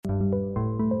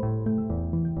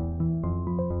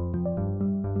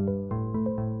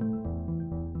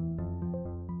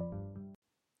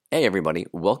Hey everybody,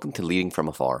 welcome to Leading from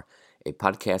Afar, a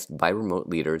podcast by remote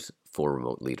leaders for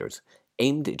remote leaders,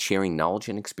 aimed at sharing knowledge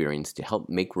and experience to help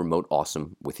make remote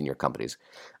awesome within your companies.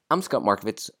 I'm Scott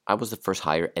Markovitz. I was the first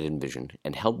hire at Envision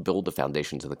and helped build the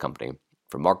foundations of the company,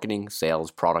 from marketing,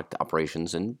 sales, product,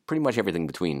 operations, and pretty much everything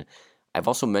between. I've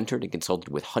also mentored and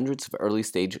consulted with hundreds of early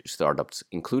stage startups,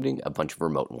 including a bunch of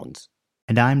remote ones.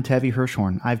 And I'm Tevi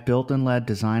Hirschhorn. I've built and led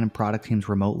design and product teams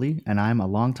remotely, and I'm a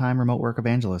longtime remote work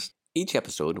evangelist. Each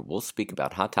episode, we'll speak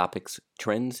about hot topics,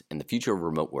 trends, and the future of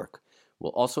remote work.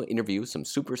 We'll also interview some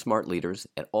super smart leaders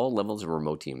at all levels of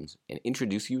remote teams and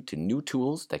introduce you to new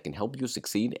tools that can help you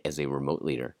succeed as a remote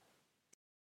leader.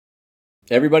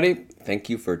 Everybody, thank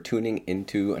you for tuning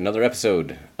into another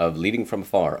episode of Leading from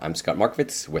Afar. I'm Scott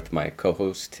Markovitz with my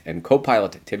co-host and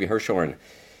co-pilot, Tevi Hirschhorn.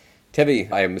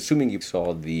 Tevi, I am assuming you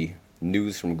saw the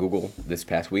news from Google this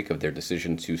past week of their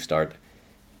decision to start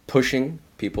pushing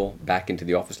people back into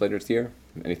the office later this year.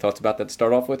 Any thoughts about that to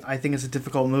start off with? I think it's a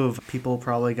difficult move. People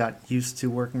probably got used to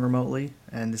working remotely,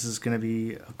 and this is going to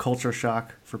be a culture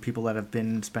shock for people that have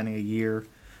been spending a year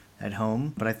at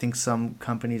home. But I think some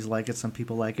companies like it, some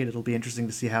people like it. It'll be interesting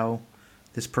to see how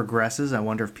this progresses. I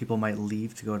wonder if people might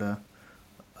leave to go to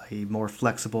a more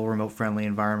flexible, remote-friendly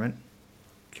environment.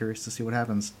 Curious to see what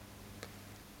happens.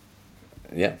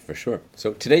 Yeah, for sure.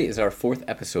 So today is our fourth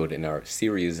episode in our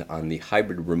series on the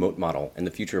hybrid remote model and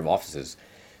the future of offices.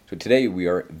 So today we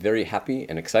are very happy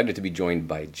and excited to be joined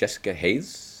by Jessica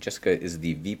Hayes. Jessica is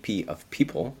the VP of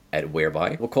People at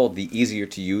Whereby. We'll call it the easier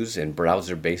to use and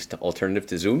browser-based alternative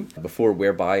to Zoom. Before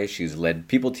Whereby, she's led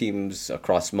people teams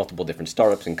across multiple different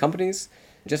startups and companies.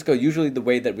 Jessica, usually the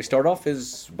way that we start off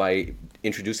is by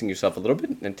introducing yourself a little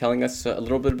bit and telling us a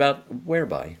little bit about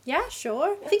Whereby. Yeah,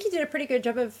 sure. I think you did a pretty good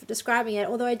job of describing it,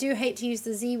 although I do hate to use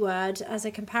the Z word as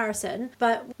a comparison.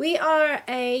 But we are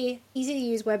a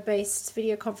easy-to-use web-based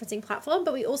video conferencing platform,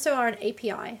 but we also are an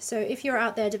API. So if you're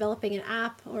out there developing an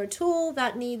app or a tool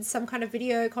that needs some kind of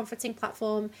video conferencing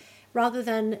platform, rather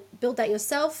than build that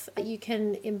yourself, you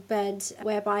can embed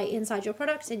Whereby inside your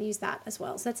product and use that as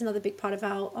well. So that's another big part of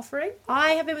our offering.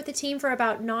 I have been with the team for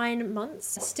about 9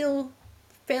 months, still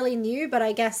fairly new, but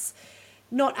I guess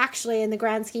not actually in the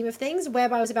grand scheme of things.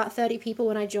 Whereby was about 30 people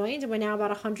when I joined, and we're now about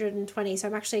 120. So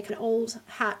I'm actually an old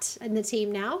hat in the team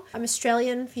now. I'm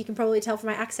Australian, you can probably tell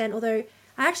from my accent, although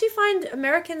I actually find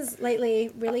Americans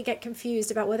lately really get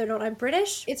confused about whether or not I'm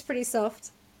British. It's pretty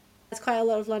soft. It's quite a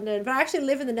lot of London, but I actually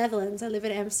live in the Netherlands. I live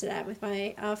in Amsterdam with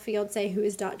my fiance who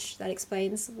is Dutch. That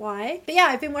explains why. But yeah,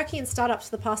 I've been working in startups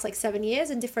for the past 7 years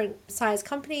in different size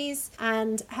companies,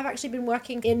 and have actually been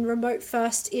working in remote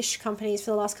first-ish companies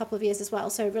for the last couple of years as well.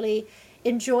 So really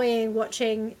enjoying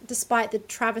watching, despite the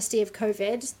travesty of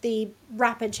COVID, the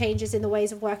rapid changes in the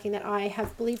ways of working that I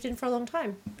have believed in for a long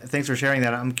time. Thanks for sharing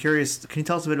that. I'm curious, can you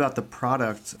tell us a bit about the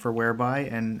product for Whereby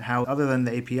and how, other than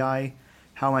the API,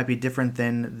 how it might be different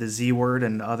than the Z word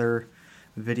and other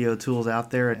video tools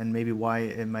out there, and maybe why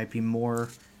it might be more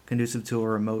conducive to a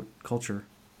remote culture?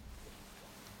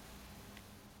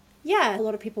 Yeah, a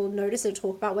lot of people notice and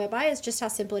talk about Whereby is just how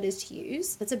simple it is to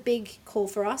use. It's a big call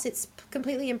for us. It's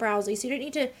completely in browser, so you don't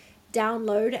need to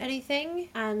download anything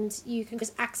and you can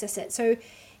just access it. So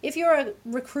if you're a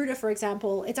recruiter, for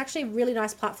example, it's actually a really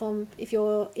nice platform if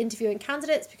you're interviewing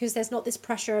candidates, because there's not this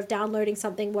pressure of downloading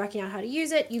something, working out how to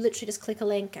use it. You literally just click a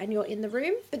link and you're in the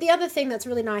room. But the other thing that's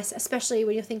really nice, especially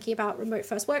when you're thinking about remote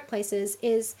first workplaces,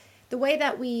 is the way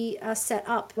that we are set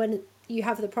up when you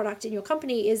have the product in your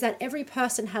company is that every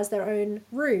person has their own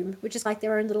room, which is like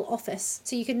their own little office.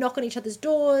 So you can knock on each other's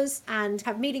doors and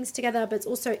have meetings together, but it's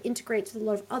also integrates with a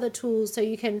lot of other tools. So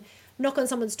you can knock on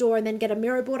someone's door and then get a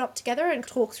Miro board up together and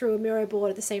talk through a Miro board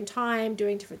at the same time,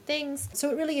 doing different things. So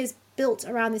it really is built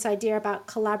around this idea about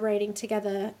collaborating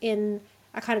together in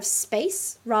a kind of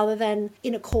space rather than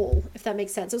in a call, if that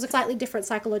makes sense. It was a slightly different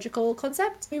psychological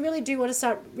concept. We really do want to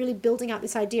start really building out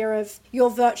this idea of your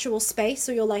virtual space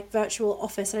or your virtual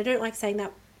office. And I don't like saying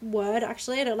that word,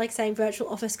 actually. I don't like saying virtual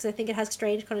office because I think it has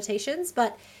strange connotations,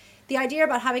 but the idea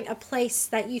about having a place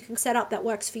that you can set up that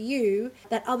works for you,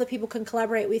 that other people can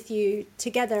collaborate with you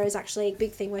together, is actually a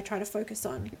big thing we're trying to focus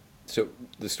on. So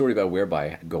the story about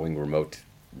Whereby going remote,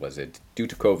 was it due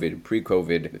to COVID,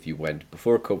 pre-COVID? If you went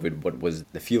before COVID, what was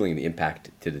the feeling, the impact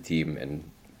to the team, and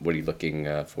what are you looking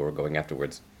for going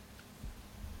afterwards?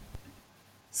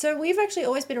 So we've actually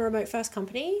always been a remote first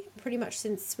company, pretty much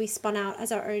since we spun out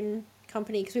as our own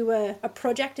company, because we were a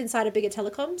project inside a bigger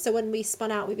telecom. So when we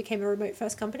spun out, we became a remote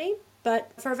first company.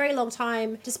 But for a very long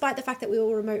time, despite the fact that we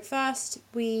were remote first,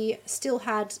 we still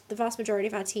had the vast majority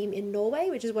of our team in Norway,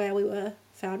 which is where we were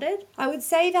founded. I would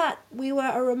say that we were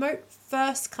a remote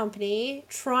first company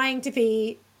trying to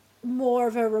be more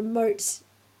of a remote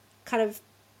kind of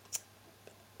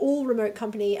all remote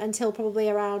company until probably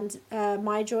around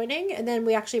my joining, and then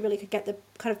we actually really could get the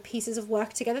kind of pieces of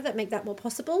work together that make that more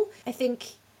possible. I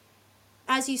think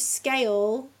as you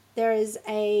scale, there is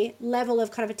a level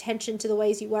of kind of attention to the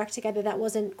ways you work together that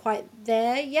wasn't quite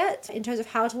there yet in terms of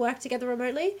how to work together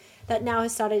remotely, that now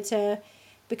has started to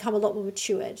become a lot more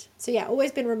matured. So yeah,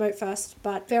 always been remote first,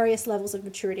 but various levels of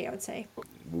maturity, I would say.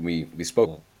 We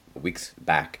spoke weeks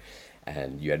back,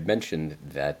 and you had mentioned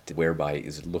that Whereby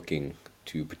is looking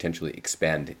to potentially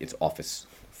expand its office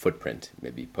footprint,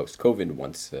 maybe post-COVID,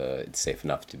 once it's safe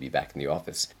enough to be back in the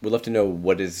office. We'd love to know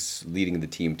what is leading the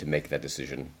team to make that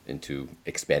decision into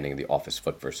expanding the office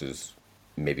foot versus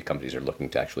maybe companies are looking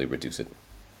to actually reduce it.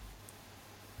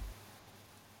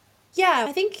 Yeah,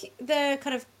 I think the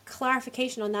kind of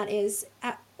clarification on that is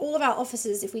at all of our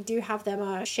offices, if we do have them,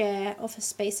 are share office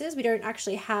spaces. We don't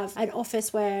actually have an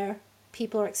office where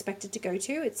people are expected to go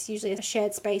to. It's usually a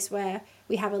shared space where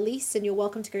we have a lease and you're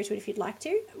welcome to go to it if you'd like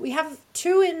to. We have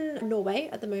 2 in Norway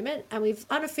at the moment, and we've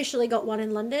unofficially got 1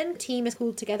 in London. The team has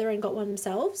pulled together and got one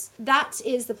themselves. That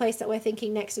is the place that we're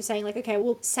thinking next of saying like, okay,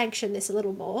 we'll sanction this a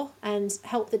little more and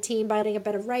help the team by getting a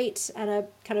better rate and a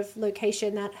kind of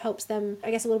location that helps them,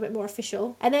 I guess, a little bit more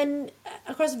official. And then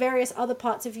across various other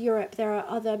parts of Europe, there are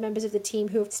other members of the team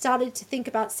who have started to think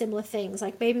about similar things.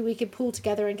 Like maybe we could pull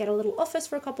together and get a little office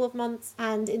for a couple of months,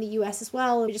 and in the US as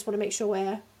well. We just want to make sure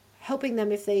we're helping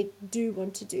them if they do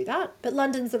want to do that. But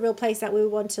London's the real place that we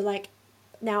want to like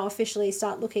now officially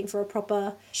start looking for a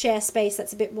proper share space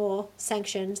that's a bit more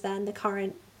sanctioned than the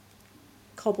current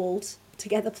cobbled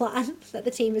together plan that the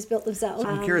team has built themselves. So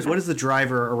I'm curious, what is the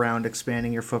driver around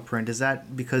expanding your footprint? Is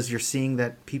that because you're seeing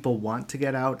that people want to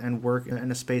get out and work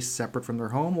in a space separate from their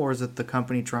home, or is it the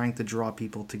company trying to draw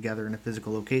people together in a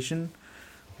physical location?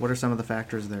 What are some of the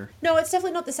factors there? No, it's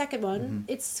definitely not the second one.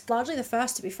 It's largely the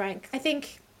first, to be frank. I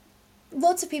think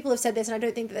lots of people have said this, and I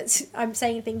don't think that I'm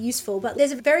saying anything useful, but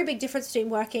there's a very big difference between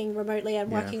working remotely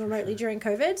and working remotely during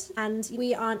COVID, and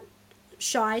we aren't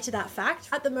shy to that fact.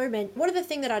 At the moment, one of the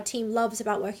things that our team loves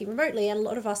about working remotely, and a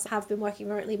lot of us have been working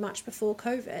remotely much before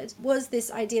COVID, was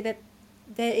this idea that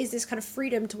there is this kind of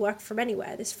freedom to work from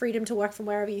anywhere, this freedom to work from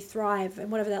wherever you thrive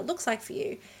and whatever that looks like for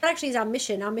you. That actually is our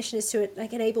mission. Our mission is to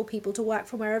like enable people to work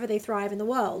from wherever they thrive in the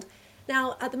world.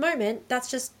 Now, at the moment, that's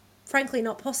just frankly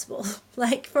not possible.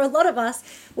 Like for a lot of us,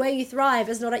 where you thrive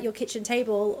is not at your kitchen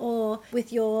table or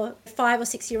with your 5 or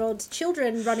 6 year old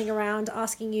children running around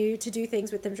asking you to do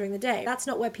things with them during the day. That's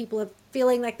not where people are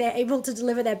feeling like they're able to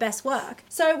deliver their best work.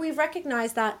 So we've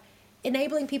recognized that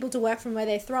enabling people to work from where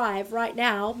they thrive right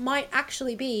now might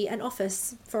actually be an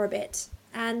office for a bit.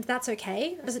 And that's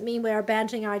okay. It doesn't mean we're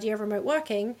abandoning our idea of remote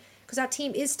working, because our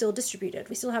team is still distributed.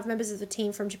 We still have members of the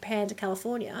team from Japan to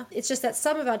California. It's just that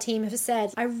some of our team have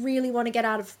said, I really want to get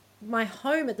out of my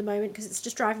home at the moment because it's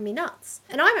just driving me nuts.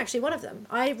 And I'm actually one of them.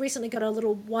 I recently got a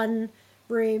little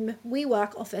 1-room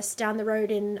WeWork office down the road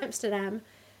in Amsterdam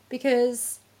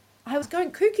because I was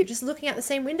going cuckoo just looking out the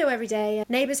same window every day.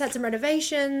 Neighbors had some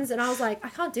renovations and I was like, I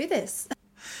can't do this.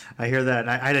 I hear that.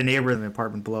 I had a neighbor in the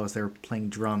apartment below us. They were playing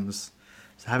drums.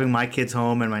 So having my kids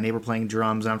home and my neighbor playing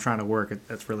drums and I'm trying to work,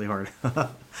 that's really hard.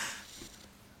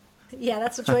 Yeah,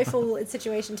 that's a joyful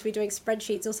situation to be doing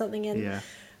spreadsheets or something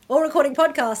or recording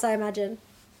podcasts, I imagine.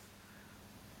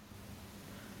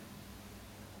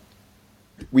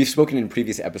 We've spoken in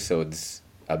previous episodes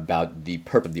about the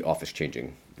purpose of the office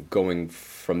changing, going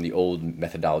from the old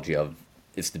methodology of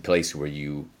it's the place where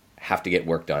you have to get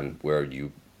work done, where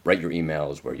you write your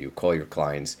emails, where you call your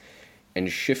clients, and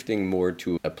shifting more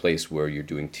to a place where you're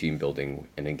doing team building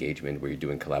and engagement, where you're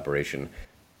doing collaboration.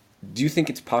 Do you think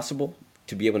it's possible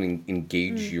to be able to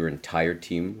engage your entire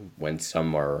team when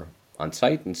some are on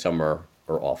site and some are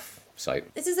off site?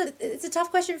 It's a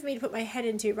tough question for me to put my head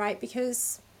into, right?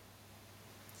 Because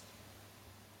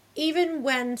even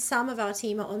when some of our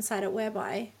team are on site at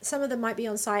Whereby, some of them might be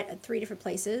on site at 3 different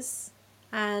places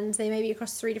and they may be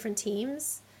across 3 different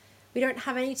teams. We don't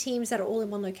have any teams that are all in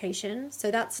one location,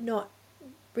 so that's not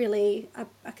really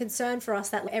a concern for us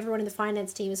that everyone in the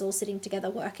finance team is all sitting together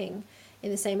working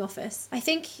in the same office. I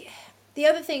think the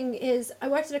other thing is I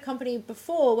worked at a company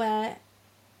before where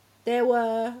there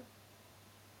were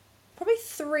probably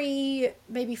 3,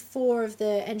 maybe 4 of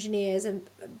the engineers, and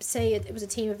say it was a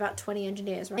team of about 20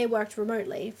 engineers, right? They worked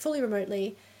remotely, fully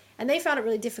remotely, and they found it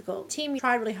really difficult. The team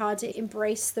tried really hard to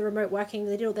embrace the remote working.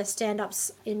 They did all their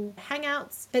stand-ups in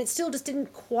Hangouts, but it still just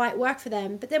didn't quite work for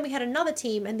them. But then we had another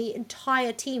team and the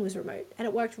entire team was remote and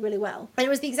it worked really well. And it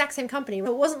was the exact same company. It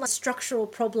wasn't like a structural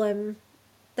problem.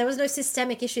 There was no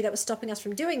systemic issue that was stopping us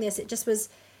from doing this. It just was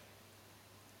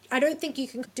I don't think you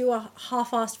can do a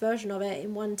half-assed version of it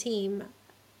in one team,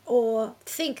 or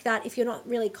think that if you're not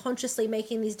really consciously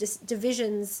making these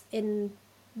divisions in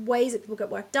ways that people get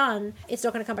work done, it's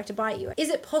not going to come back to bite you. Is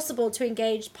it possible to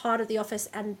engage part of the office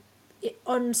and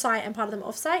on site and part of them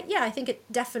off site? Yeah, I think it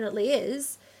definitely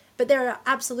is. But there are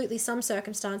absolutely some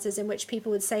circumstances in which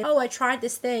people would say, oh, I tried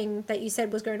this thing that you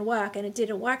said was going to work and it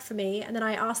didn't work for me. And then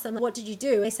I ask them, what did you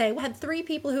do? They say, well, I had 3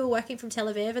 people who were working from Tel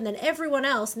Aviv, and then everyone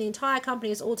else in the entire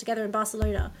company is all together in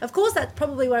Barcelona. Of course, that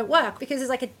probably won't work because there's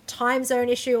like a time zone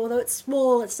issue. Although it's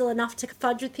small, it's still enough to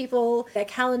fudge with people, their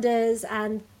calendars,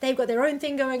 and they've got their own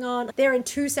thing going on. They're in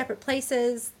 2 separate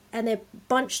places and they're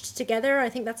bunched together. I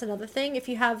think that's another thing. If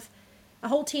you have a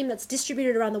whole team that's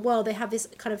distributed around the world, they have this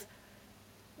kind of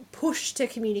push to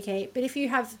communicate. But if you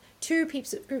have 2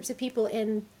 groups of people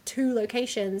in 2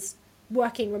 locations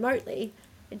working remotely,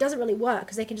 it doesn't really work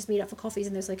because they can just meet up for coffees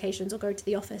in those locations or go to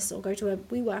the office or go to a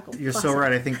WeWork. You're so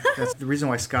right. I think that's the reason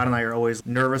why Scott and I are always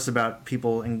nervous about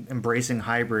people embracing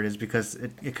hybrid, is because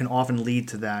it can often lead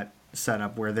to that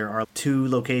setup where there are 2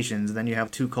 locations and then you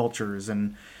have 2 cultures,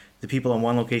 and the people in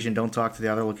one location don't talk to the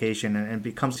other location, and it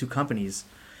becomes 2 companies.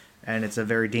 And it's a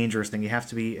very dangerous thing. You have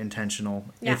to be intentional.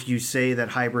 Yeah. If you say that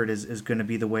hybrid is going to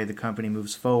be the way the company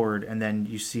moves forward, and then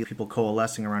you see people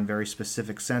coalescing around very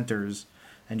specific centers,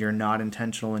 and you're not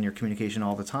intentional in your communication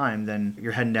all the time, then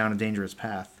you're heading down a dangerous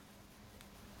path.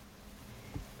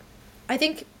 I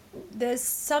think there's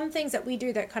some things that we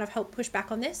do that kind of help push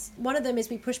back on this. One of them is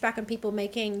we push back on people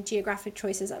making geographic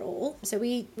choices at all. So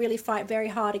we really fight very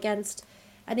hard against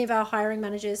any of our hiring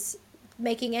managers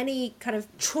making any kind of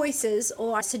choices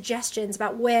or suggestions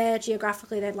about where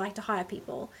geographically they'd like to hire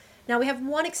people. Now, we have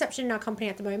one exception in our company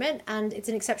at the moment, and it's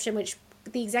an exception which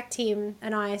the exec team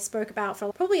and I spoke about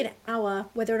for probably an hour,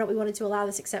 whether or not we wanted to allow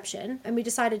this exception, and we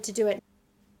decided to do it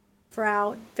for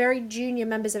our very junior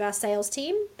members of our sales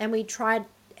team, and we tried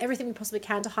everything we possibly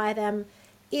can to hire them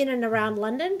in and around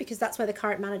London because that's where the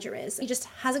current manager is. He just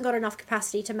hasn't got enough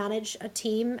capacity to manage a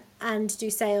team and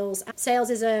do sales. Sales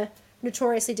is a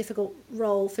notoriously difficult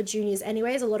role for juniors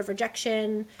anyways, a lot of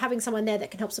rejection. Having someone there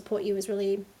that can help support you is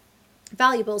really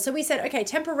valuable. So we said, okay,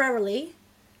 temporarily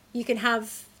you can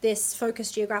have this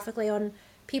focus geographically on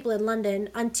people in London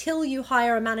until you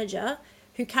hire a manager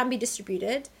who can be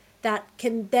distributed, that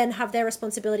can then have their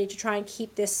responsibility to try and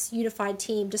keep this unified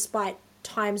team despite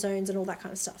time zones and all that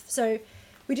kind of stuff. So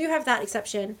we do have that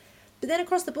exception. But then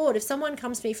across the board, if someone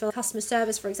comes to me for customer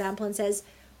service, for example, and says,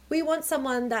 we want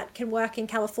someone that can work in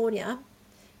California,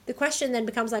 the question then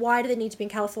becomes like, why do they need to be in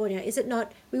California? Is it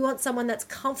not, we want someone that's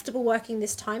comfortable working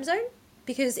this time zone?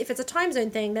 Because if it's a time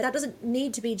zone thing, that doesn't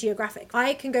need to be geographic.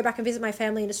 I can go back and visit my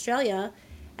family in Australia,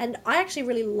 and I actually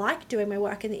really like doing my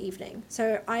work in the evening.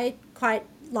 So I quite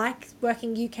like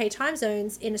working UK time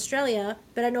zones in Australia,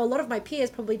 but I know a lot of my peers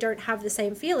probably don't have the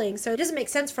same feeling. So it doesn't make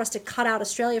sense for us to cut out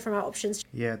Australia from our options.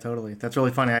 Yeah, totally. That's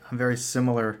really funny. I'm very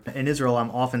similar. In Israel,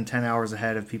 I'm often 10 hours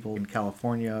ahead of people in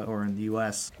California or in the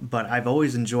US, but I've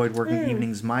always enjoyed working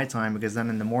evenings my time, because then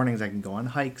in the mornings I can go on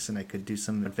hikes and I could do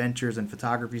some adventures and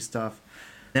photography stuff.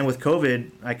 Then with COVID,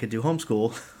 I could do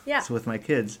homeschool so with my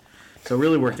kids. So it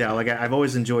really worked out. Like, I've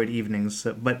always enjoyed evenings,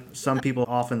 but some people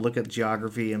often look at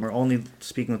geography and we're only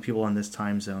speaking with people in this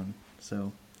time zone.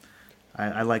 So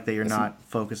I like that you're not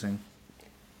focusing.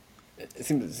 It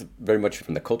seems very much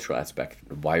from the cultural aspect.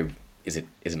 Why is it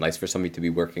nice for somebody to be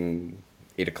working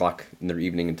 8 o'clock in their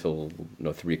evening until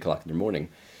 3 o'clock in their morning?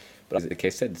 But as the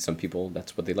case said, some people,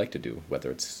 that's what they like to do,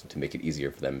 whether it's to make it easier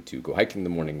for them to go hiking in the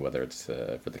morning, whether it's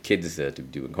for the kids to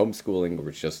do homeschooling, or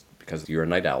it's just because you're a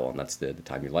night owl and that's the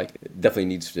time you like. It definitely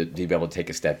needs to be able to take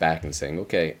a step back and saying,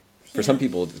 okay, for some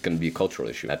people it's going to be a cultural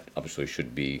issue. That obviously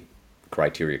should be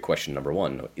criteria question number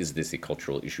 1. Is this a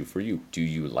cultural issue for you? Do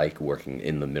you like working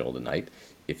in the middle of the night?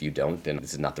 If you don't, then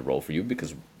this is not the role for you,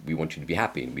 because we want you to be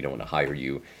happy and we don't want to hire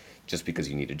you just because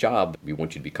you need a job. We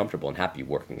want you to be comfortable and happy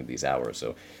working in these hours.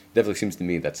 So it definitely seems to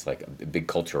me that's like a big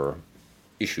culture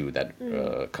issue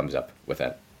that comes up with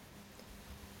that.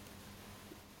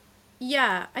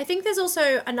 Yeah, I think there's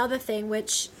also another thing,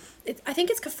 which I think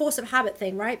it's a force of habit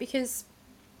thing, right? Because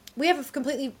we have a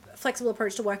completely flexible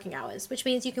approach to working hours, which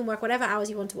means you can work whatever hours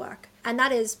you want to work. And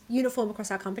that is uniform across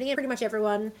our company. And pretty much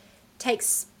everyone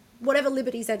takes whatever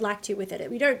liberties they'd like to with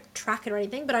it. We don't track it or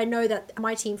anything, but I know that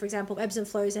my team, for example, ebbs and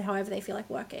flows and however they feel like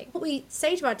working. What we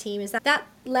say to our team is that that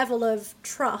level of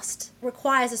trust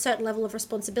requires a certain level of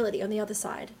responsibility on the other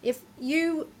side. If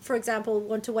you, for example,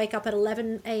 want to wake up at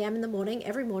 11 a.m. in the morning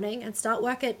every morning and start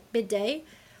work at midday,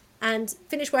 and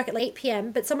finish work at like 8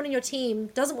 p.m., but someone in your team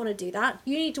doesn't want to do that,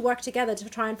 you need to work together to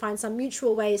try and find some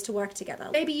mutual ways to work together.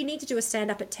 Maybe you need to do a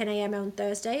stand-up at 10 a.m. on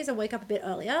Thursdays and wake up a bit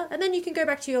earlier, and then you can go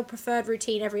back to your preferred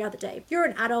routine every other day. You're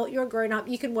an adult, you're a grown-up,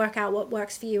 you can work out what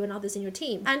works for you and others in your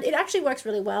team. And it actually works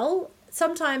really well.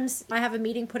 Sometimes I have a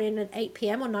meeting put in at 8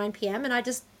 p.m. or 9 p.m. and I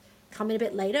just come in a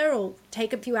bit later or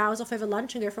take a few hours off over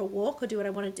lunch and go for a walk or do what I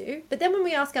want to do. But then when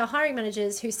we ask our hiring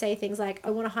managers who say things like,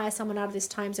 I want to hire someone out of this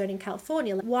time zone in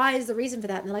California, like, why is the reason for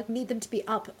that? And they're like, we need them to be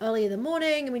up early in the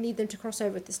morning and we need them to cross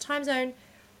over with this time zone.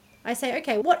 I say,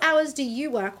 okay, what hours do you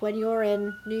work when you're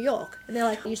in New York? And they're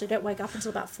like, I usually don't wake up until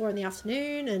about 4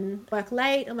 p.m. and work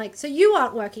late. I'm like, so you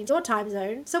aren't working your time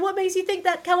zone. So what makes you think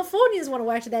that Californians want to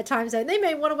work to their time zone? They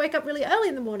may want to wake up really early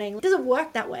in the morning. It doesn't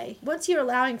work that way. Once you're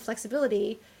allowing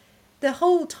flexibility, the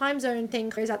whole time zone thing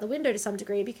goes out the window to some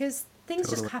degree because things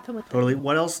just happen with Totally.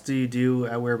 What else do you do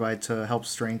at Whereby to help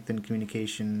strengthen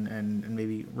communication and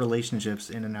maybe relationships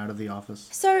in and out of the office?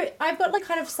 So I've got like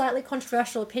kind of slightly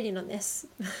controversial opinion on this.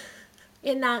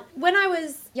 In that when I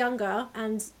was younger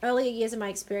and earlier years of my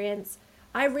experience,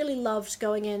 I really loved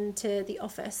going into the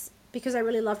office because I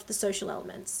really loved the social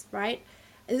elements, right?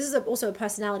 This is also a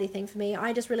personality thing for me.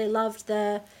 I just really loved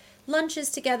the lunches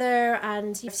together,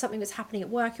 and if something was happening at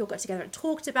work, you all got together and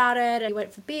talked about it, and you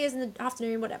went for beers in the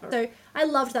afternoon, whatever. So I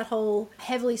loved that whole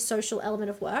heavily social element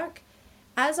of work.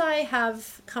 As I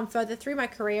have come further through my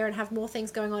career and have more things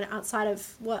going on outside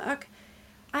of work,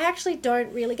 I actually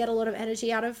don't really get a lot of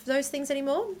energy out of those things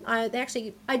anymore. I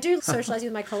do socialize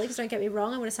with my colleagues, don't get me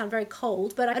wrong, I'm going to sound very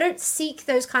cold, but I don't seek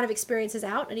those kind of experiences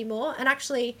out anymore. And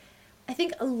actually, I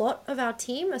think a lot of our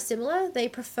team are similar. They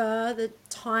prefer the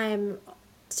time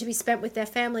to be spent with their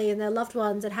family and their loved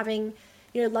ones and having,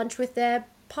 lunch with their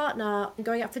partner and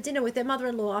going out for dinner with their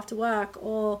mother-in-law after work,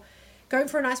 or going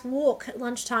for a nice walk at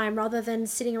lunchtime rather than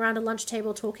sitting around a lunch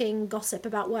table talking gossip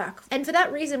about work. And for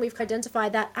that reason, we've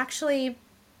identified that actually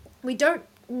we don't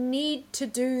need to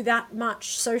do that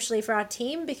much socially for our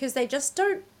team because they just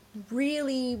don't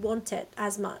really want it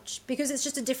as much because it's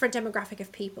just a different demographic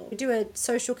of people. We do a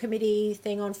social committee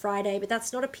thing on Friday, but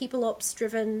that's not a people ops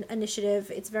driven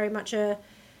initiative. It's very much a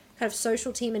kind of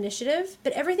social team initiative.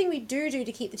 But everything we do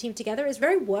to keep the team together is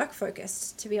very work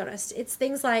focused, to be honest. It's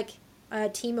things like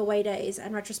team away days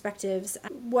and retrospectives,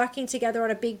 working together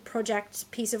on a big project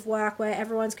piece of work where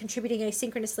everyone's contributing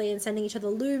asynchronously and sending each other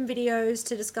Loom videos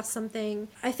to discuss something.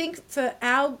 I think for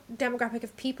our demographic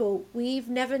of people, we've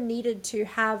never needed to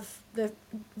have the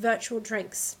virtual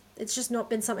drinks. It's just not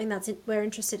been something we're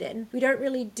interested in. We don't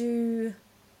really do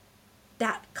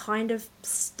that kind of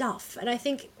stuff. And I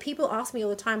think people ask me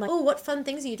all the time, like, oh, what fun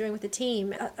things are you doing with the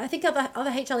team? I think other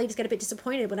HR leaders get a bit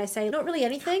disappointed when I say, not really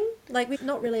anything. Like,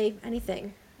 not really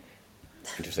anything.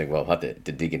 Interesting. Well, I'll have to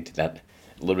dig into that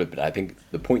a little bit, but I think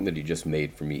the point that you just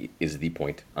made for me is the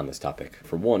point on this topic.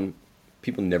 For one,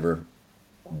 people never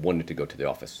wanted to go to the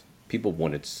office. People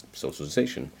wanted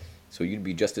socialization. So you'd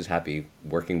be just as happy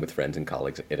working with friends and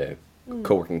colleagues at a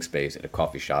co-working space, at a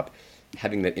coffee shop,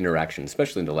 having that interaction,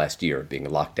 especially in the last year, being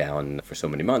locked down for so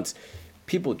many months.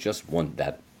 People just want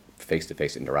that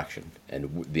face-to-face interaction,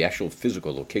 and the actual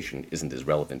physical location isn't as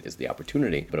relevant as the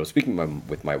opportunity. But I was speaking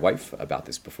with my wife about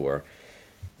this before.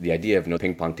 The idea of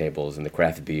ping pong tables and the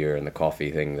craft beer and the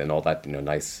coffee thing and all that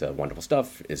nice, wonderful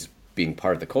stuff is being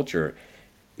part of the culture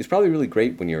is probably really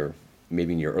great when you're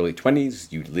maybe in your early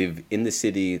 20s, you live in the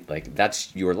city, like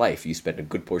that's your life. You spend a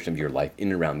good portion of your life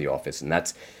in and around the office, and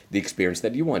that's the experience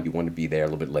that you want. You want to be there a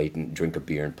little bit late and drink a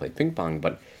beer and play ping pong.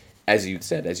 But as you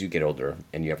said, as you get older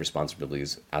and you have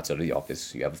responsibilities outside of the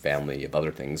office, you have a family, you have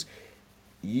other things,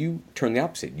 you turn the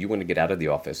opposite. You want to get out of the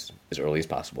office as early as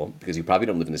possible because you probably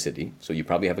don't live in the city, so you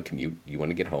probably have a commute. You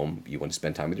want to get home. You want to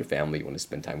spend time with your family. You want to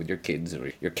spend time with your kids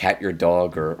or your cat, your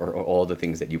dog, or all the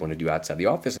things that you want to do outside the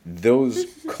office. Those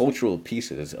cultural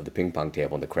pieces of the ping pong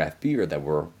table and the craft beer that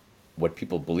were what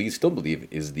people still believe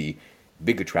is the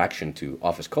big attraction to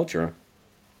office culture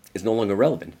is no longer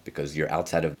relevant because you're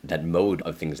outside of that mode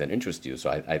of things that interest you. So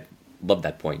I love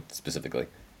that point specifically.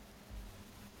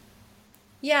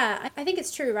 Yeah, I think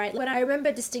it's true, right? When I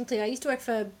remember distinctly, I used to work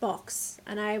for Box,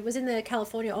 and I was in the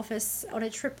California office on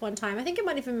a trip one time. I think it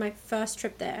might have been my first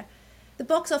trip there. The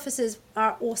Box offices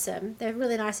are awesome. They're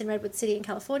really nice in Redwood City in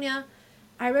California.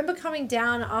 I remember coming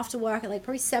down after work at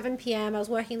probably 7 p.m. I was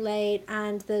working late,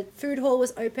 and the food hall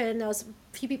was open. There was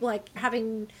a few people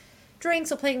having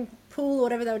drinks or playing pool or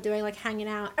whatever they were doing, like hanging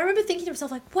out. I remember thinking to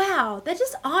myself, like, wow, there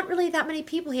just aren't really that many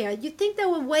people here. You'd think there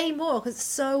were way more because it's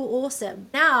so awesome.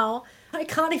 Now, I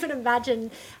can't even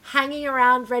imagine hanging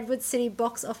around Redwood City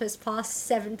box office past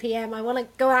 7 p.m. I want to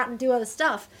go out and do other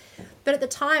stuff. But at the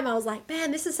time, I was like,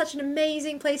 man, this is such an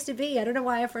amazing place to be. I don't know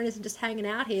why everyone isn't just hanging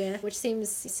out here, which seems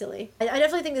silly. I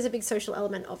definitely think there's a big social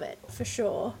element of it, for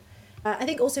sure. I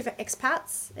think also for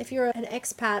expats, if you're an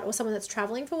expat or someone that's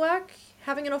traveling for work,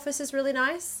 having an office is really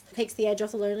nice. It takes the edge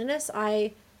off the loneliness.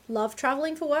 I love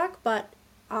traveling for work, but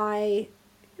I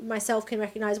myself can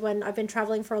recognize when I've been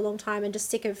traveling for a long time and just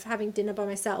sick of having dinner by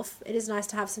myself. It is nice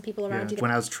to have some people around you.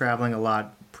 When I was traveling a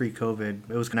lot pre-COVID,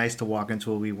 it was nice to walk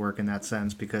into a WeWork in that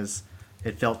sense because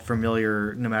it felt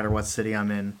familiar no matter what city I'm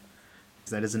in.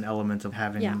 That is an element of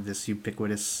having this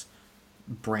ubiquitous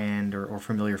brand or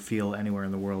familiar feel anywhere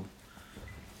in the world.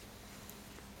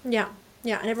 Yeah,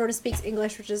 and everyone speaks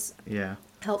English, which is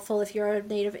helpful if you're a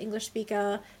native English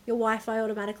speaker. Your Wi-Fi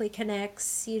automatically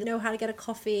connects. You know how to get a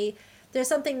coffee. There's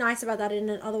something nice about that in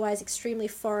an otherwise extremely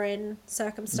foreign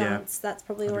circumstance that's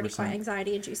probably already 100%. Quite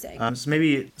anxiety-inducing. So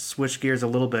maybe switch gears a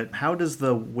little bit. How does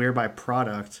the Whereby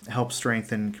product help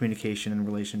strengthen communication and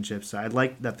relationships? I'd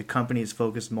like that the company is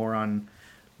focused more on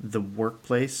the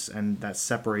workplace and that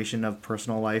separation of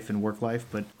personal life and work life,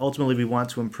 but ultimately we want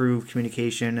to improve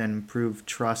communication and improve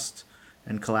trust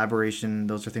and collaboration.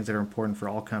 Those are things that are important for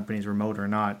all companies, remote or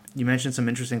not. You mentioned some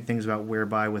interesting things about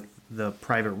Whereby with the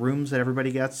private rooms that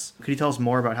everybody gets. Could you tell us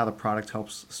more about how the product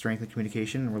helps strengthen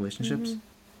communication and relationships?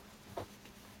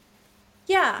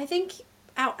 Yeah, I think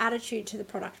our attitude to the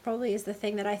product probably is the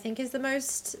thing that I think is the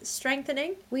most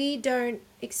strengthening. We don't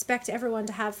expect everyone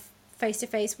to have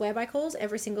face-to-face Whereby calls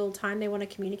every single time they want to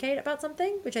communicate about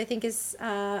something, which I think is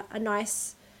a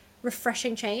nice,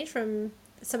 refreshing change from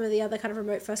some of the other kind of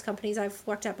remote first companies I've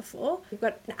worked at before. We've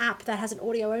got an app that has an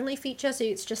audio only feature, so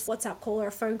it's just WhatsApp call or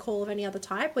a phone call of any other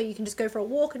type where you can just go for a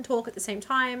walk and talk at the same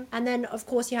time. And then of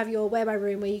course you have your Whereby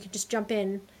room where you can just jump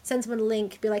in, send someone a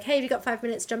link, be like, hey, have you got 5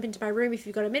 minutes? Jump into my room if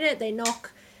you've got a minute. They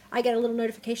knock. I get a little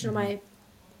notification on my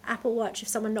Apple Watch if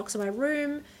someone knocks on my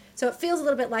room. So it feels a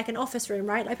little bit like an office room,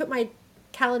 right? I put my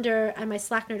calendar and my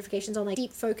Slack notifications on like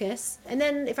deep focus, and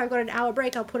then if I've got an hour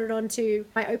break, I'll put it on to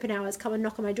my open hours. Come and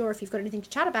knock on my door if you've got anything to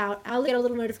chat about. I'll get a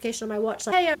little notification on my watch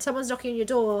like, hey, someone's knocking on your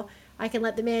door. I can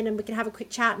let them in and we can have a quick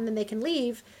chat and then they can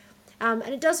leave. And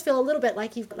it does feel a little bit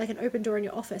like you've got like an open door in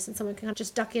your office and someone can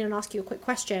just duck in and ask you a quick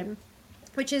question,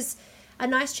 which is a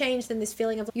nice change than this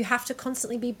feeling of you have to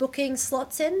constantly be booking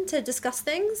slots in to discuss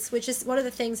things, which is one of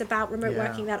the things about remote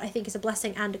working that I think is a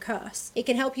blessing and a curse. It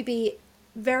can help you be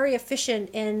very efficient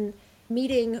in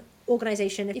meeting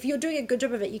organization. If you're doing a good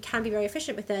job of it, you can be very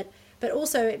efficient with it, but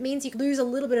also it means you lose a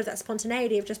little bit of that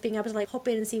spontaneity of just being able to like hop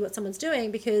in and see what someone's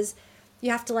doing, because you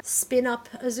have to like spin up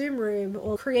a Zoom room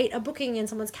or create a booking in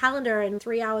someone's calendar in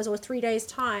 3 hours or 3 days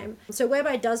time. So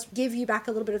Whereby does give you back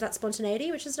a little bit of that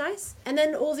spontaneity, which is nice. And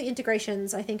then all the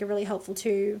integrations I think are really helpful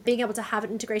too. Being able to have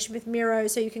an integration with Miro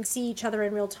so you can see each other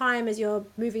in real time as you're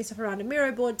moving stuff around a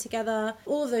Miro board together.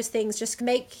 All of those things just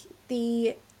make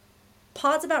the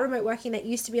parts about remote working that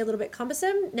used to be a little bit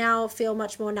cumbersome now feel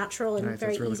much more natural and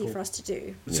very really easy for us to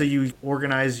do. So you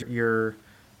organize your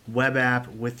web app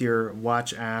with your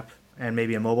watch app and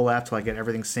maybe a mobile app to like get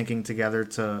everything syncing together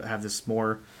to have this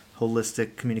more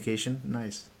holistic communication.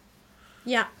 Nice.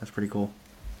 Yeah. That's pretty cool.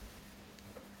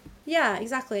 Yeah,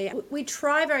 exactly. We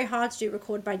try very hard to do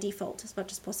record by default as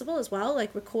much as possible as well,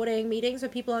 like recording meetings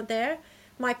when people aren't there.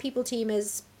 My people team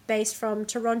is based from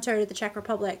Toronto to the Czech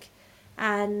Republic,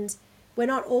 and we're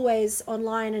not always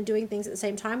online and doing things at the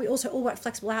same time. We also all work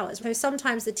flexible hours. So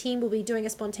sometimes the team will be doing a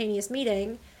spontaneous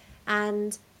meeting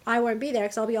and I won't be there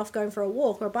because I'll be off going for a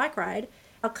walk or a bike ride.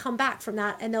 I'll come back from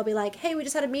that and they'll be like, hey, we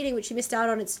just had a meeting which you missed out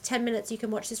on. It's 10 minutes. You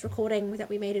can watch this recording that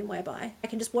we made in Whereby. I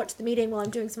can just watch the meeting while I'm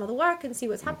doing some other work and see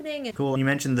what's happening. Cool. You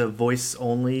mentioned the voice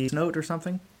only note or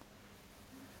something?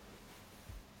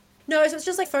 No, so it's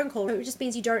just like phone call. It just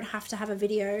means you don't have to have a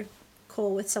video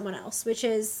call with someone else, which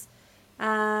is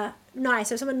nice.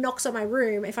 So if someone knocks on my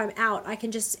room, if I'm out, I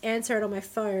can just answer it on my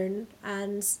phone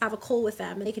and have a call with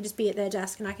them, and they can just be at their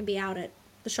desk and I can be out at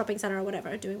the shopping center or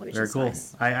whatever doing what it's very cool.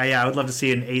 Nice. I would love to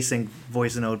see an async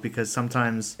voice note, because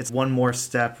sometimes it's one more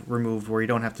step removed where you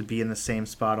don't have to be in the same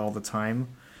spot all the time.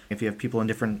 If you have people in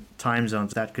different time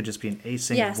zones, that could just be an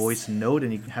async voice note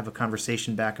and you can have a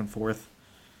conversation back and forth.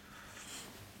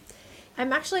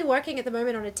 I'm actually working at the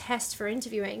moment on a test for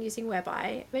interviewing using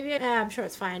Whereby. Maybe I'm sure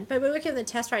it's fine, but we're working on the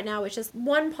test right now, which is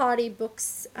one party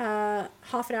books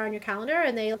half an hour on your calendar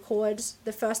and they record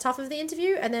the first half of the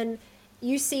interview, and then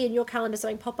you see in your calendar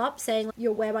something pop up saying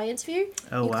your Whereby interview.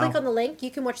 Oh, you wow. click on the link, you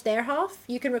can watch their half,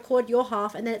 you can record your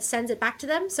half, and then it sends it back to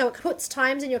them. So it puts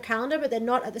times in your calendar, but they're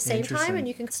not at the same time, Interesting. and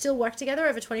you can still work together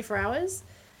over 24 hours.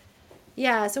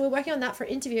 Yeah, so we're working on that for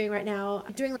interviewing right now.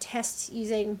 I'm doing tests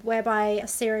using Whereby, a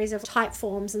series of type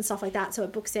forms and stuff like that, so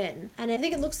it books in. And I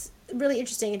think it looks really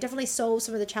interesting. It definitely solves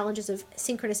some of the challenges of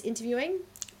synchronous interviewing.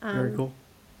 Very cool.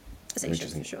 For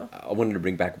sure. I wanted to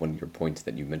bring back one of your points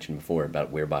that you mentioned before about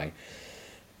Whereby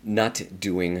not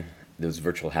doing those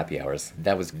virtual happy hours.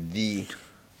 That was the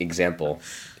example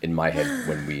in my head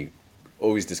when we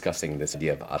always discussing this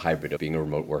idea of a hybrid of being a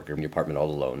remote worker in your apartment all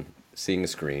alone, seeing a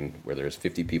screen where there's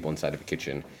 50 people inside of a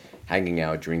kitchen, hanging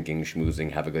out, drinking,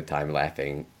 schmoozing, have a good time,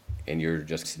 laughing, and you're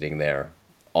just sitting there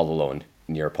all alone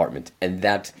in your apartment. And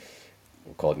that,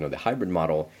 we'll call it, the hybrid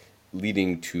model,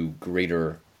 leading to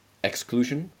greater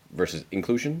exclusion versus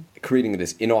inclusion, creating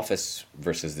this in-office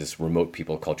versus this remote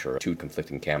people culture, two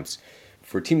conflicting camps.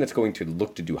 For a team that's going to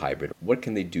look to do hybrid, what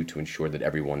can they do to ensure that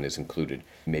everyone is included?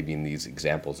 Maybe in these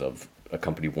examples of a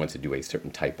company wants to do a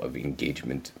certain type of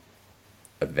engagement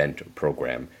event or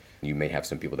program, you may have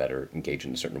some people that are engaged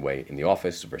in a certain way in the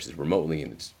office versus remotely,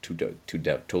 and it's two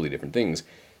totally different things.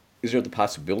 Is there the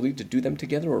possibility to do them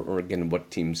together, or again,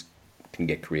 what teams can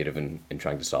get creative in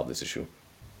trying to solve this issue?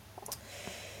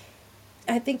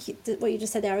 I think what you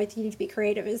just said there, you need to be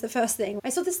creative, is the first thing. I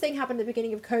saw this thing happen at the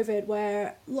beginning of COVID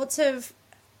where lots of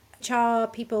HR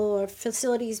people or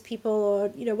facilities people or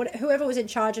whoever was in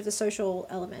charge of the social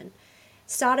element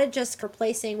started just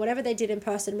replacing whatever they did in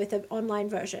person with an online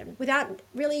version without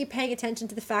really paying attention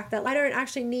to the fact that I don't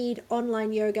actually need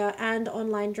online yoga and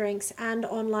online drinks and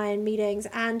online meetings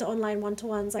and online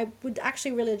one-to-ones. I would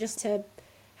actually really just to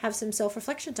have some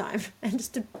self-reflection time and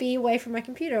just to be away from my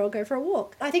computer or go for a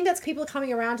walk. I think that's people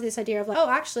coming around to this idea of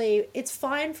actually it's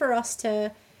fine for us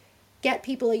to get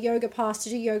people a yoga pass to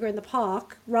do yoga in the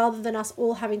park rather than us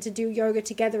all having to do yoga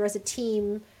together as a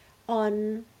team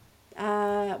on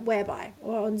Whereby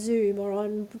or on Zoom or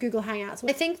on Google Hangouts.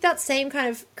 I think that same kind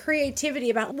of creativity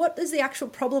about what is the actual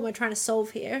problem we're trying to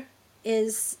solve here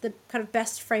is the kind of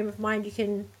best frame of mind you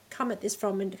can come at this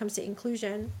from when it comes to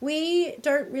inclusion. We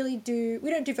don't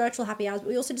do virtual happy hours, but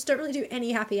we also just don't really do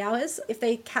any happy hours. If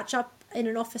they catch up in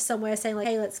an office somewhere saying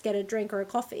hey, let's get a drink or a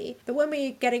coffee. But when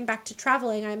we're getting back to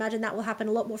traveling, I imagine that will happen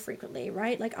a lot more frequently,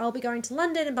 right? I'll be going to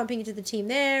London and bumping into the team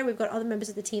there. We've got other members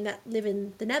of the team that live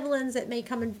in the Netherlands that may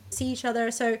come and see each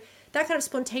other. So that kind of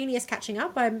spontaneous catching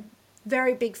up, I'm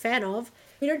very big fan of.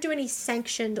 We don't do any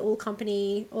sanctioned all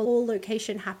company or all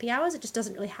location happy hours. It just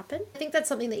doesn't really happen. I think that's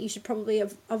something that you should probably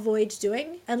avoid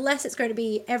doing unless it's going to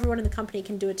be everyone in the company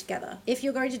can do it together. If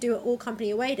you're going to do an all company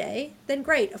away day, then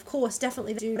great, of course,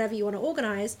 definitely do whatever you want to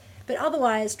organize. But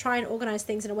otherwise, try and organize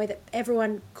things in a way that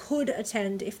everyone could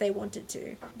attend if they wanted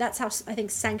to. That's how I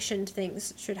think sanctioned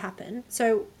things should happen.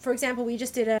 So, for example, we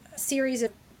just did a series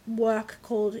of work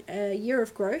called Year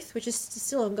of Growth, which is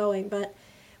still ongoing, but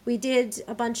we did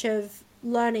a bunch of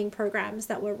learning programs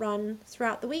that were run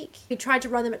throughout the week. We tried to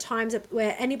run them at times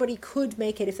where anybody could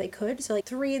make it if they could. So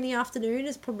 3 p.m.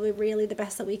 is probably really the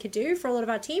best that we could do for a lot of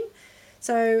our team.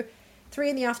 So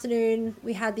 3 p.m,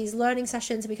 we had these learning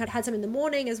sessions, and we had some in the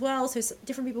morning as well, so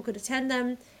different people could attend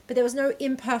them. But there was no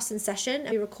in-person session.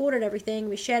 We recorded everything,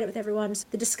 we shared it with everyone. So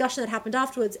the discussion that happened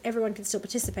afterwards, everyone could still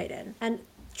participate in. And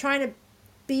trying to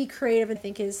be creative, I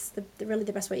think, is really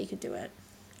the best way you could do it.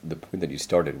 The point that you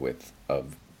started with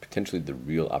of potentially the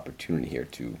real opportunity here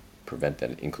to prevent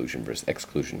that inclusion versus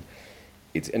exclusion,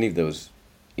 it's any of those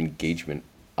engagement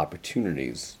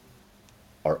opportunities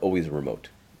are always remote.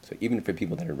 So even for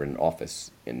people that are in an office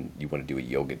and you want to do a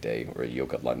yoga day or a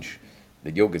yoga lunch,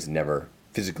 the yoga is never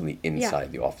physically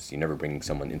inside the office. You're never bringing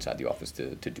someone inside the office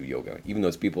to do yoga. Even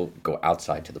those people go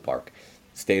outside to the park,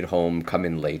 stay at home, come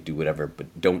in late, do whatever,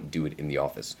 but don't do it in the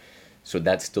office. So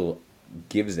that still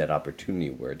gives that opportunity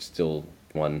where it's still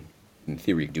one, in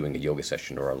theory, doing a yoga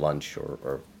session or a lunch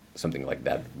or something like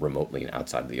that remotely and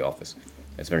outside of the office.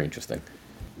 That's very interesting.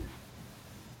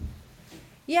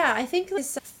 Yeah, I think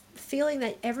this feeling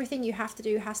that everything you have to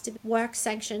do has to be work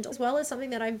sanctioned as well as something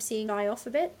that I'm seeing die off a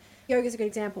bit. Yoga is a good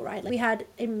example, right? We had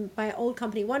in my old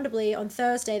company, Wonderbly, on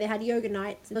Thursday, they had yoga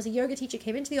night. There was a yoga teacher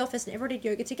came into the office and everyone did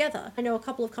yoga together. I know a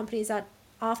couple of companies that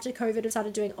after COVID have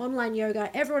started doing online yoga.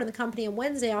 Everyone in the company on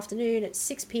Wednesday afternoon at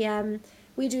 6 p.m,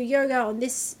 we do yoga on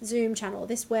this Zoom channel,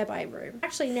 this Whereby room.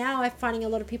 Actually, now I'm finding a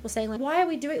lot of people saying, why are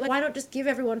we doing, why not just give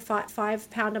everyone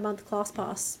 £5 a month class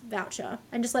pass voucher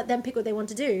and just let them pick what they want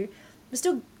to do? We're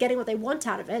still getting what they want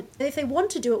out of it. And if they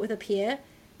want to do it with a peer,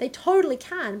 they totally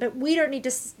can, but we don't need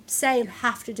to say you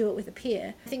have to do it with a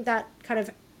peer. I think that kind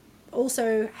of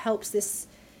also helps this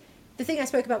the thing I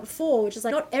spoke about before, which is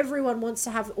like not everyone wants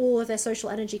to have all of their social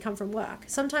energy come from work.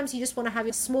 Sometimes you just want to have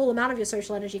a small amount of your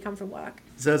social energy come from work.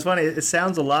 So it's funny. It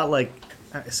sounds a lot like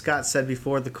Scott said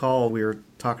before the call. We were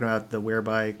talking about the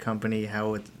Whereby company,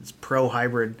 how it's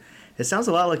pro-hybrid. It sounds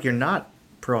a lot like you're not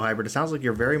pro-hybrid. It sounds like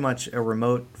you're very much a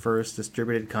remote-first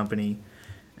distributed company.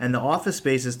 And the office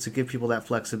space is to give people that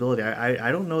flexibility.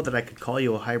 I don't know that I could call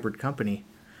you a hybrid company,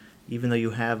 even though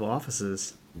you have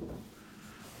offices.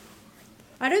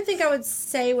 I don't think I would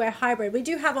say we're hybrid. We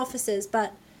do have offices,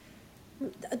 but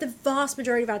the vast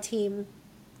majority of our team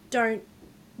don't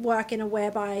work in a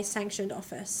Whereby sanctioned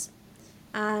office.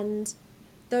 And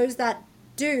those that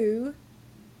do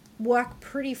work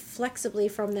pretty flexibly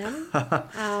from them,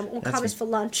 or come just for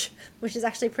lunch, which is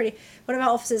actually pretty. One of our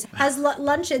offices has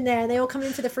lunch in there, and they all come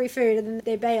in for the free food, and then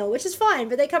they bail, which is fine,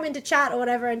 but they come in to chat or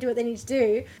whatever and do what they need to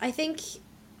do. I think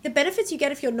the benefits you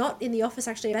get if you're not in the office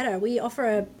actually are better. We offer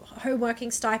a home working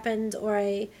stipend or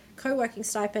a co-working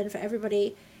stipend for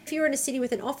everybody. If you're in a city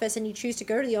with an office and you choose to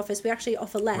go to the office, we actually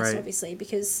offer less, right, obviously,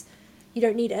 because you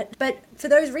don't need it. But for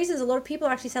those reasons, a lot of people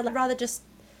actually said, I'd rather just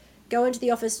go into the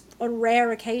office on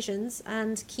rare occasions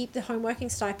and keep the home working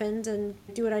stipend and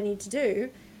do what I need to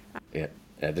do. Yeah,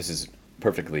 this is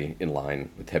perfectly in line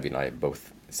with Heavy and I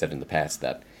both said in the past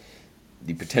that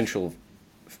the potential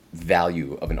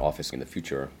value of an office in the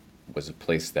future was a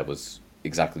place that was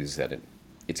exactly as you said it.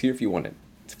 It's here if you want it.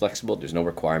 It's flexible. There's no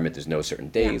requirement. There's no certain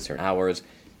days, certain hours.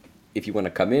 If you want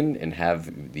to come in and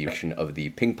have the action of the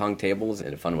ping pong tables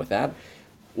and have fun with that,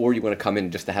 or you want to come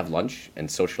in just to have lunch and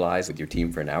socialize with your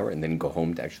team for an hour and then go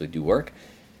home to actually do work,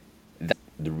 that's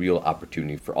the real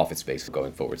opportunity for office space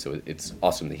going forward. So it's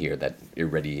awesome to hear that you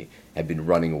already have been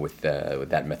running with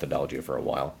that methodology for a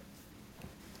while.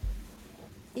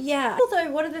 Yeah.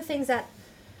 Although one of the things that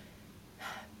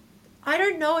I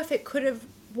don't know if it could have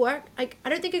worked, I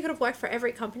don't think it could have worked for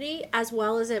every company as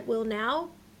well as it will now.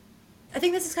 I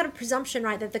think this is kind of presumption,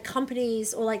 right? That the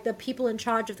companies or like the people in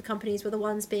charge of the companies were the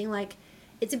ones being like,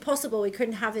 it's impossible. We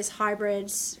couldn't have this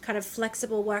hybrid kind of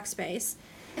flexible workspace.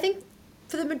 I think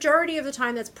for the majority of the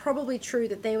time, that's probably true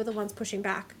that they were the ones pushing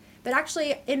back. But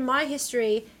actually, in my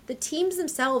history, the teams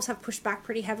themselves have pushed back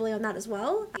pretty heavily on that as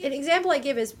well. An example I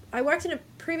give is I worked in a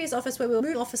previous office where we were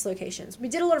moving office locations. We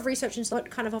did a lot of research into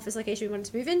what kind of office location we wanted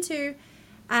to move into.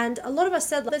 And a lot of us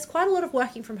said, there's quite a lot of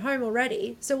working from home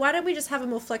already. So why don't we just have a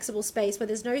more flexible space where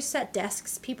there's no set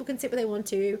desks, people can sit where they want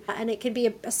to, and it can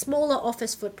be a smaller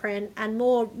office footprint and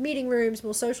more meeting rooms,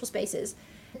 more social spaces.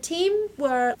 The team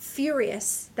were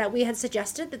furious that we had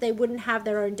suggested that they wouldn't have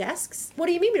their own desks. What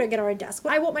do you mean we don't get our own desk?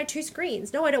 Well, I want my 2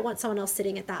 screens. No, I don't want someone else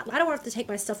sitting at that. I don't want to have to take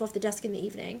my stuff off the desk in the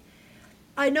evening.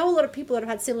 I know a lot of people that have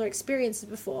had similar experiences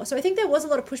before. So I think there was a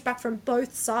lot of pushback from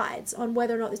both sides on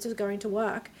whether or not this was going to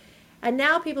work. And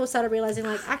now people have started realizing,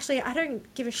 like, actually, I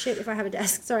don't give a shit if I have a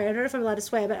desk. Sorry, I don't know if I'm allowed to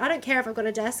swear, but I don't care if I've got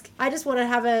a desk. I just want to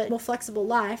have a more flexible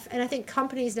life. And I think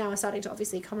companies now are starting to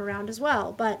obviously come around as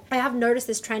well. But I have noticed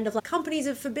this trend of, like, companies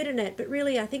have forbidden it. But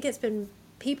really, I think it's been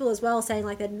people as well saying,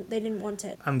 like, they didn't want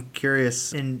it. I'm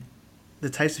curious, in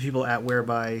the types of people at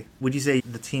Whereby, would you say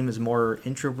the team is more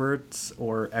introverts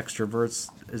or extroverts?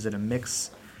 Is it a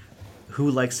mix? Who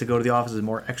likes to go to the office? Is it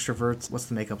more extroverts? What's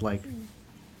the makeup like?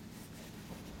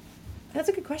 That's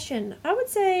a good question. I would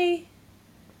say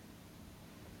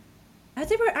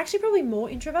we're actually probably more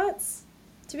introverts.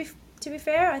 To be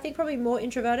fair, I think probably more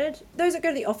introverted. Those that go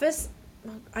to the office,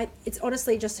 it's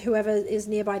honestly just whoever is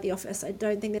nearby the office. I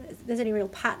don't think that there's any real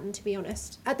pattern, to be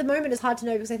honest. At the moment, it's hard to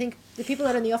know because I think the people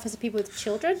that are in the office are people with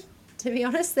children. To be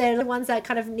honest, they're the ones that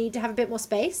kind of need to have a bit more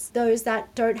space. Those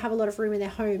that don't have a lot of room in their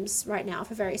homes right now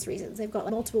for various reasons. They've got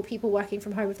like multiple people working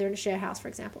from home if they're in a share house, for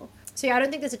example. So yeah, I don't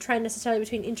think there's a trend necessarily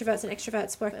between introverts and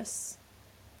extroverts for us.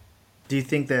 Do you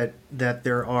think that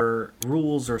there are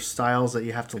rules or styles that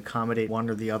you have to accommodate one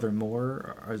or the other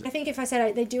more? Or I think if I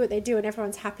said they do what they do and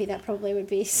everyone's happy, that probably would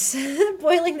be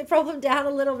boiling the problem down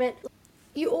a little bit.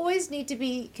 You always need to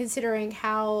be considering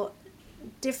how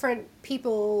different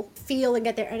people feel and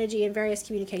get their energy in various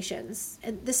communications.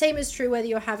 And the same is true whether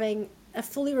you're having a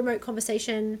fully remote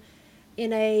conversation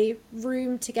in a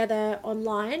room together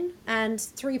online and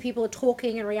 3 people are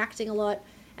talking and reacting a lot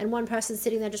and one person's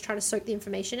sitting there just trying to soak the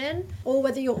information in, or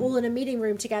whether you're all in a meeting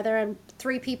room together and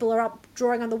 3 people are up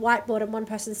drawing on the whiteboard and one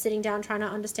person's sitting down trying to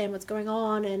understand what's going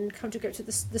on and come to grips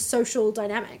with the social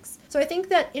dynamics. So I think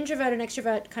that introvert and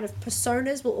extrovert kind of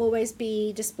personas will always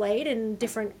be displayed in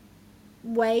different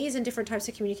ways and different types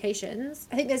of communications.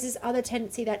 I think there's this other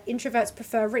tendency that introverts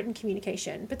prefer written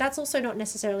communication, but that's also not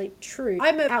necessarily true.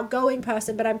 I'm an outgoing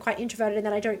person, but I'm quite introverted in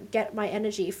that I don't get my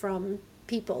energy from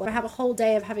people. I have a whole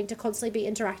day of having to constantly be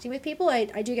interacting with people. I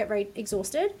do get very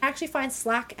exhausted. I actually find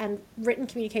Slack and written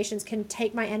communications can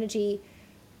take my energy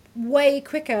way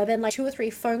quicker than like 2 or 3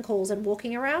 phone calls and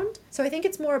walking around. So I think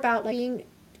it's more about like being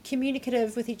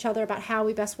communicative with each other about how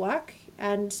we best work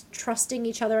and trusting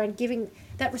each other and giving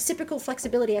that reciprocal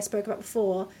flexibility I spoke about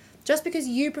before. Just because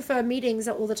you prefer meetings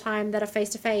all the time that are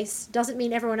face-to-face doesn't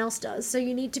mean everyone else does. So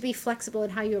you need to be flexible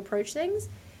in how you approach things.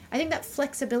 I think that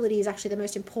flexibility is actually the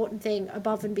most important thing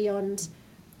above and beyond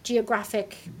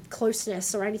geographic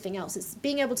closeness or anything else. It's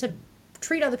being able to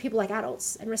treat other people like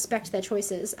adults and respect their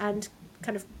choices and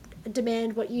kind of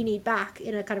demand what you need back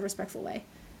in a kind of respectful way.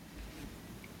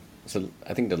 So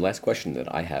I think the last question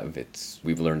that I have,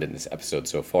 we've learned in this episode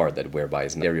so far that Whereby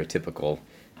is an stereotypical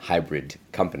hybrid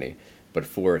company. But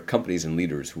for companies and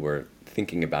leaders who are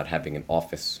thinking about having an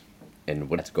office and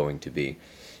what it's going to be,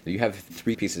 do you have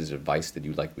 3 pieces of advice that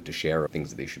you'd like to share, or things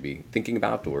that they should be thinking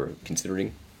about or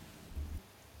considering?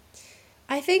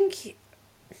 I think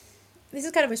this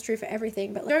is kind of true for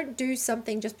everything, but don't do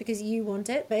something just because you want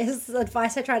it. But this is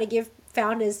advice I try to give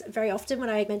founders very often when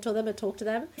I mentor them and talk to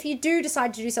them. If you do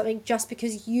decide to do something just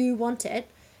because you want it,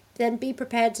 then be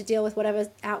prepared to deal with whatever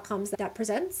outcomes that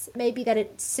presents. Maybe that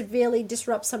it severely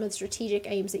disrupts some of the strategic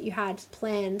aims that you had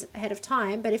planned ahead of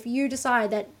time. But if you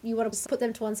decide that you want to put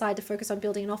them to one side to focus on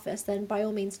building an office, then by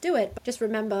all means do it. But just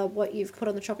remember what you've put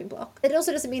on the chopping block. It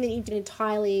also doesn't mean that you need an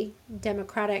entirely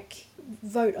democratic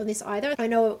vote on this either. I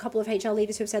know a couple of HR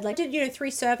leaders who have said, like, did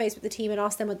 3 surveys with the team and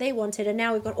asked them what they wanted, and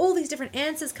now we've got all these different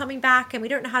answers coming back and we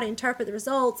don't know how to interpret the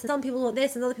results, and some people want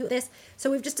this and other people want this,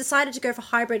 so we've just decided to go for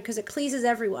hybrid because it pleases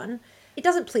everyone. It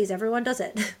doesn't please everyone, does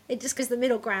it? It just gives the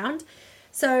middle ground.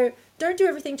 So don't do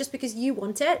everything just because you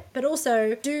want it, but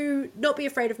also do not be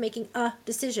afraid of making a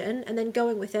decision and then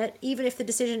going with it, even if the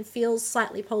decision feels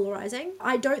slightly polarizing.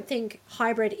 I don't think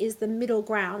hybrid is the middle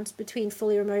ground between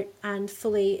fully remote and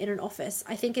fully in an office.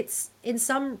 I think it's, in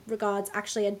some regards,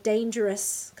 actually a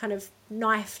dangerous kind of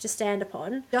knife to stand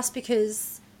upon, just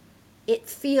because it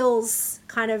feels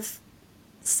kind of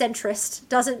centrist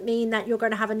doesn't mean that you're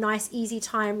going to have a nice easy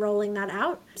time rolling that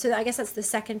out. So I guess that's the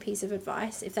second piece of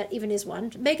advice, if that even is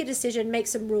one. Make a decision, make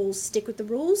some rules, stick with the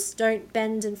rules, don't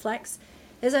bend and flex.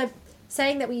 There's a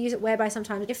saying that we use at Whereby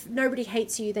sometimes: if nobody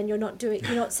hates you, then you're not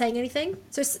saying anything.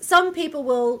 So some people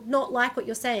will not like what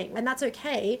you're saying, and that's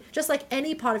okay. Just like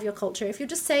any part of your culture, if you're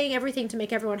just saying everything to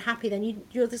make everyone happy, then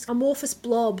you're this amorphous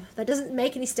blob that doesn't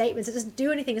make any statements, it doesn't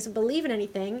do anything, doesn't believe in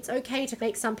anything. It's okay to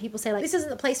make some people say, like, this isn't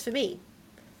the place for me.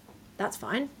 That's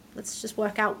fine. Let's just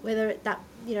work out whether that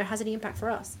has any impact for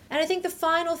us. And I think the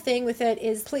final thing with it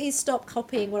is, please stop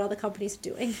copying what other companies are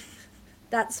doing.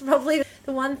 That's probably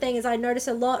the one thing. Is I notice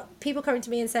a lot people coming to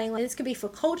me and saying, like, this could be for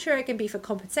culture, it can be for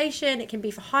compensation, it can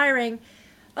be for hiring.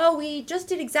 Oh, we just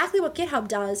did exactly what GitHub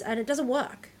does and it doesn't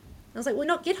work. I was like, well,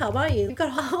 not GitHub, are you? You've got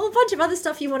a whole bunch of other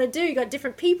stuff you want to do. You've got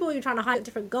different people, you're trying to hire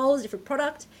different goals, different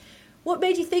product. What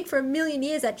made you think for a million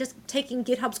years that just taking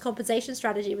GitHub's compensation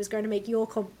strategy was going to make your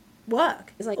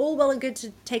work? It's like all well and good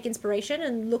to take inspiration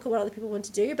and look at what other people want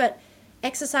to do, but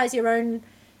exercise your own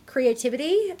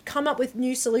creativity, come up with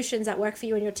new solutions that work for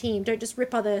you and your team. Don't just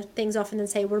rip other things off and then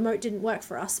say, well, remote didn't work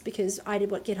for us because I did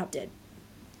what GitHub did.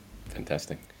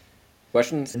 Fantastic.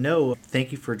 Questions? No,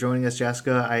 thank you for joining us,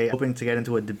 Jessica. I'm hoping to get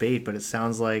into a debate, but it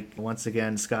sounds like, once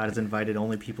again, Scott has invited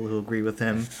only people who agree with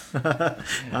him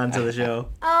onto the show.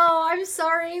 Oh, I'm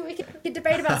sorry. We could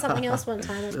debate about something else one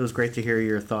time. It was great to hear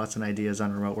your thoughts and ideas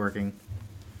on remote working.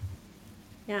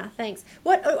 Yeah, thanks.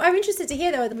 I'm interested to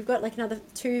hear, though, that we've got like another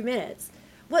 2 minutes.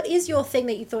 What is your thing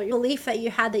that you thought, your belief that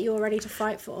you had that you were ready to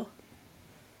fight for?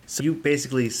 So you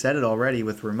basically said it already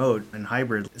with remote and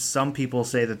hybrid. Some people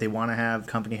say that they want to have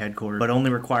company headquarters, but only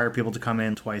require people to come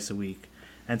in twice a week.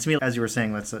 And to me, as you were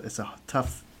saying, it's a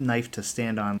tough knife to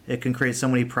stand on. It can create so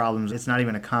many problems. It's not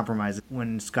even a compromise.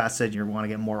 When Scott said you want to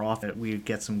get more off it, we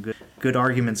get some good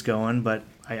arguments going, but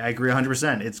I agree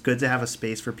 100%. It's good to have a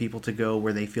space for people to go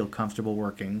where they feel comfortable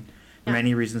working. For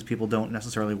many reasons, people don't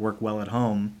necessarily work well at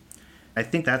home. I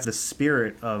think that's the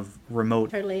spirit of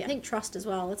remote. Totally. I think trust as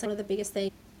well. It's one of the biggest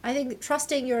things. I think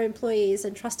trusting your employees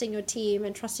and trusting your team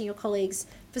and trusting your colleagues,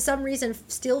 for some reason,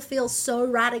 still feels so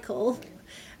radical.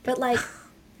 But, like,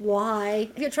 why?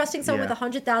 If you're trusting someone with a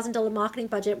 $100,000 marketing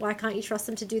budget, why can't you trust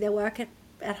them to do their work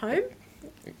at home?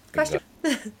 Question.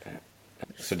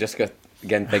 So, Jessica,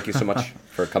 again, thank you so much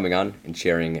for coming on and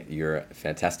sharing your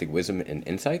fantastic wisdom and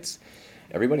insights.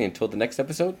 Everybody, until the next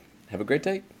episode, have a great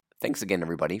day. Thanks again,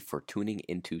 everybody, for tuning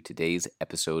into today's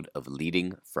episode of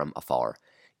Leading from Afar.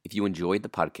 If you enjoyed the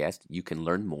podcast, you can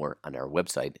learn more on our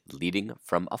website,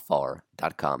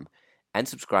 leadingfromafar.com, and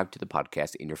subscribe to the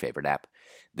podcast in your favorite app.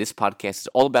 This podcast is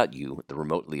all about you, the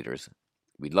remote leaders.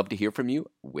 We'd love to hear from you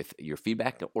with your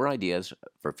feedback or ideas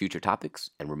for future topics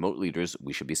and remote leaders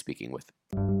we should be speaking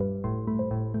with.